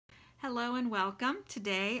Hello and welcome.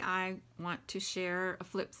 Today I want to share a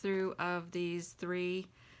flip through of these 3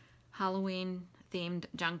 Halloween themed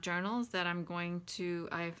junk journals that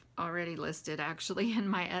I've already listed actually in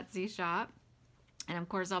my Etsy shop. And of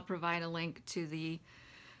course I'll provide a link to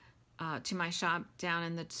to my shop down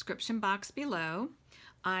in the description box below.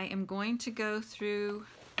 I am going to go through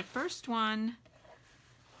the first one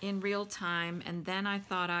in real time, and then I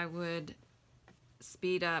thought I would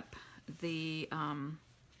speed up the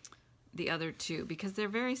other two because they're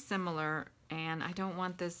very similar and I don't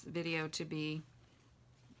want this video to be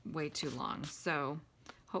way too long, so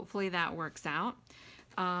hopefully that works out.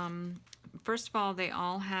 First of all, they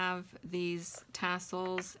all have these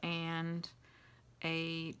tassels and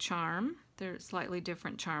a charm. They're slightly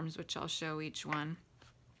different charms, which I'll show each one.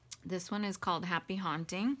 This one is called Happy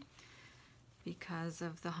Haunting because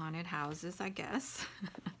of the haunted houses, I guess.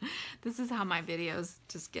 This is how my videos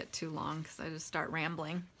just get too long because I just start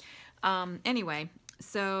rambling. Anyway,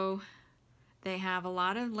 so they have a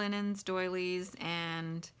lot of linens, doilies,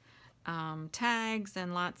 and tags,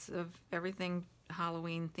 and lots of everything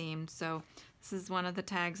Halloween themed. So this is one of the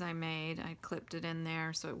tags I made. I clipped it in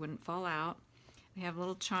there so it wouldn't fall out. They have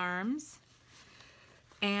little charms,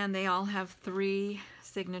 and they all have 3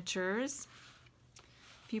 signatures.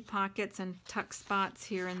 A few pockets and tuck spots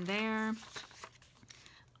here and there.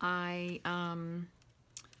 I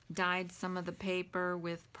dyed some of the paper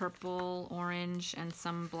with purple, orange, and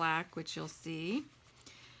some black, which you'll see.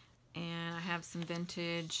 And I have some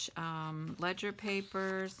vintage ledger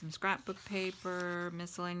paper, some scrapbook paper,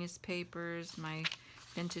 miscellaneous papers, my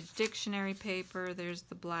vintage dictionary paper. There's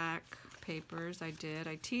the black papers I did.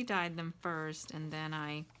 I tea-dyed them first, and then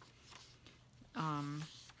I kind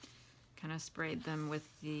of sprayed them with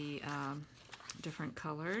the different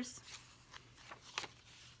colors.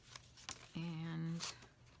 And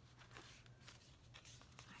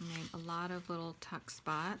I made a lot of little tuck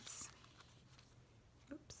spots.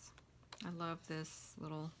 Oops. I love this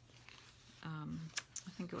little, I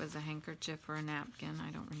think it was a handkerchief or a napkin, I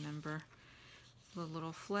don't remember. It's a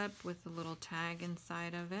little flip with a little tag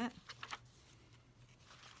inside of it.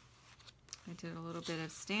 I did a little bit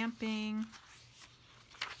of stamping.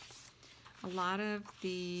 A lot of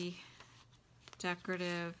the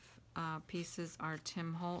decorative pieces are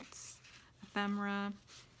Tim Holtz ephemera.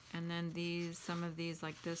 And then some of these,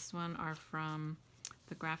 like this one, are from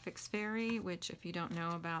the Graphics Fairy, which, if you don't know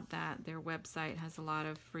about that, their website has a lot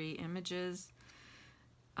of free images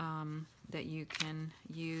that you can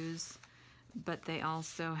use. But they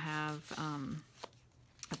also have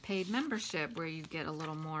a paid membership where you get a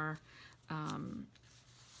little more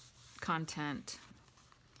content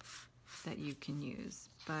that you can use.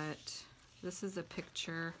 But this is a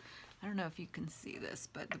picture. I don't know if you can see this,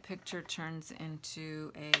 but the picture turns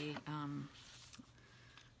into a,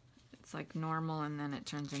 it's like normal and then it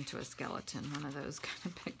turns into a skeleton, one of those kind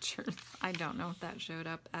of pictures. I don't know if that showed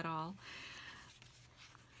up at all,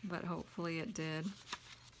 but hopefully it did.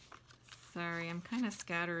 Sorry, I'm kind of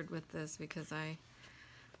scattered with this because I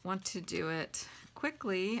want to do it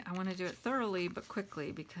quickly. I want to do it thoroughly, but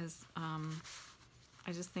quickly, because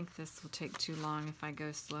I just think this will take too long if I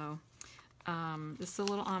go slow. This is a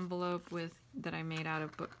little envelope that I made out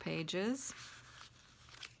of book pages.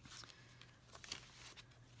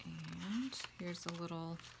 And here's a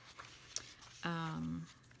little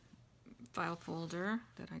file folder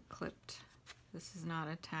that I clipped. This is not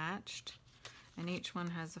attached. And each one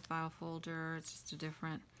has a file folder. It's just a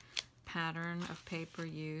different pattern of paper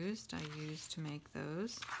used. I used to make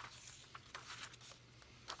those.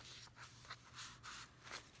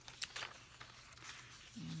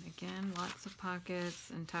 And again, lots of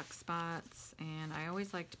pockets and tuck spots, and I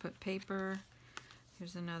always like to put paper.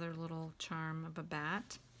 Here's another little charm of a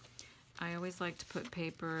bat. I always like to put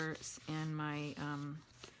papers in my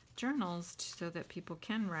journals so that people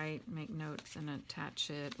can write, make notes, and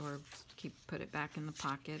attach it, or put it back in the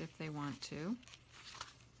pocket if they want to.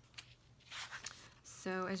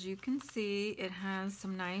 So as you can see, it has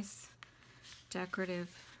some nice decorative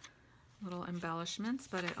little embellishments,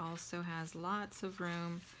 but it also has lots of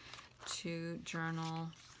room to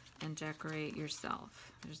journal and decorate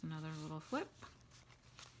yourself. There's another little flip.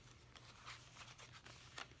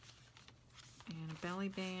 And a belly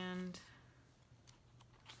band.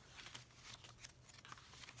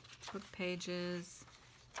 Book pages.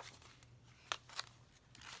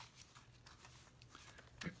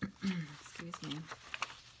 Excuse me.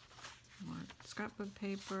 More scrapbook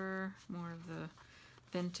paper, more of the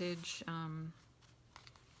vintage,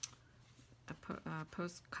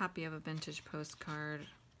 copy of a vintage postcard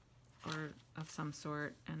or of some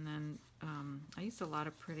sort. And then I used a lot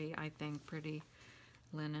of pretty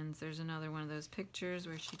linens. There's another one of those pictures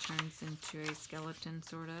where she turns into a skeleton,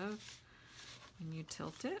 sort of, and you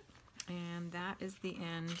tilt it. And that is the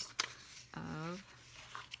end of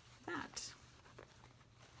that.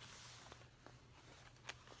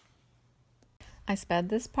 I sped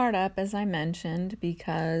this part up, as I mentioned,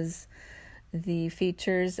 because the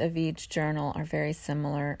features of each journal are very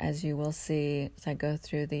similar, as you will see as I go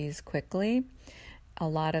through these quickly. A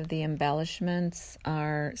lot of the embellishments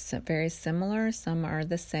are very similar. Some are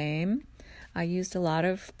the same. I used a lot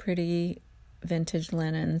of pretty vintage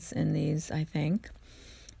linens in these, I think.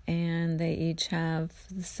 And they each have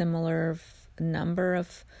the similar number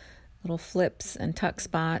of little flips and tuck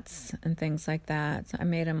spots and things like that. I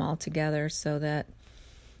made them all together so that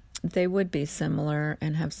they would be similar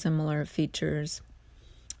and have similar features.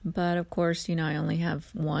 But of course, you know, I only have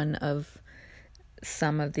one of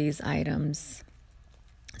some of these items,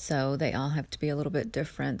 so they all have to be a little bit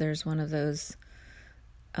different. There's one of those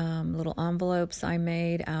little envelopes I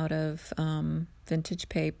made out of vintage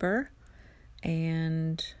paper,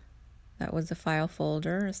 and that was a file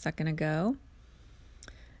folder a second ago.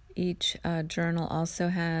 Each journal also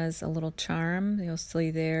has a little charm. You'll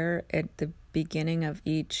see there at the beginning of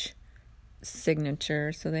each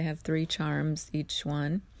signature. So they have 3 charms each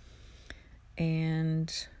one.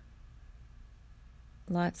 And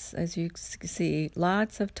lots, as you see,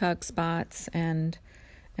 lots of tuck spots and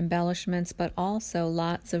embellishments, but also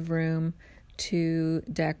lots of room to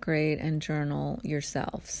decorate and journal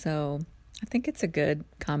yourself. So I think it's a good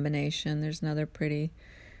combination. There's another pretty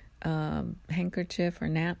handkerchief or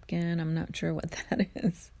napkin. I'm not sure what that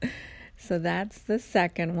is. So that's the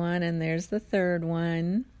second one, and there's the third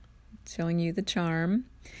one showing you the charm.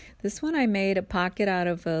 This one I made a pocket out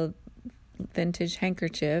of a vintage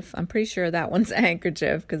handkerchief. I'm pretty sure that one's a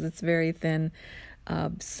handkerchief because it's very thin,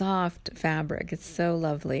 soft fabric. It's so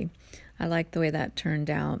lovely. I like the way that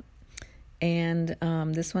turned out. And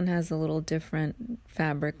this one has a little different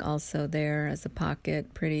fabric also there as a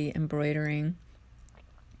pocket, pretty embroidering.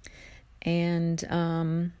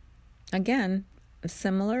 And again,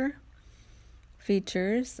 similar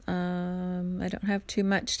features. I don't have too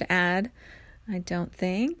much to add, I don't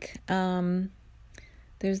think.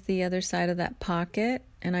 There's the other side of that pocket,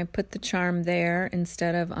 and I put the charm there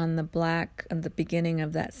instead of on the black at the beginning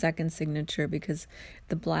of that second signature, because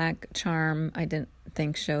the black charm I didn't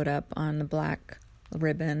think showed up on the black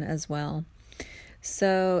ribbon as well.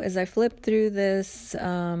 So as I flip through this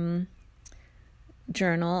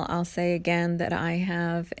journal, I'll say again that I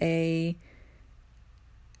have a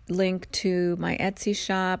link to my Etsy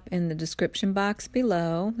shop in the description box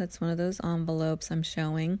below. That's one of those envelopes I'm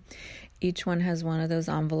showing. Each one has one of those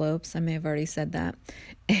envelopes. I may have already said that.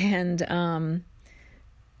 And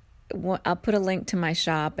I'll put a link to my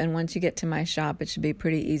shop, and once you get to my shop, it should be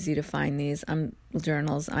pretty easy to find these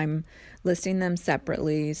journals. I'm listing them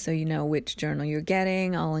separately so you know which journal you're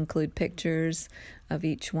getting. I'll include pictures of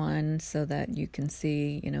each one so that you can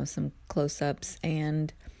see, you know, some close-ups,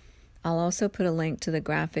 and I'll also put a link to the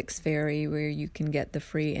Graphics Fairy where you can get the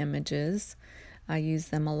free images. I use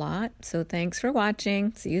them a lot. So thanks for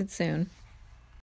watching. See you soon.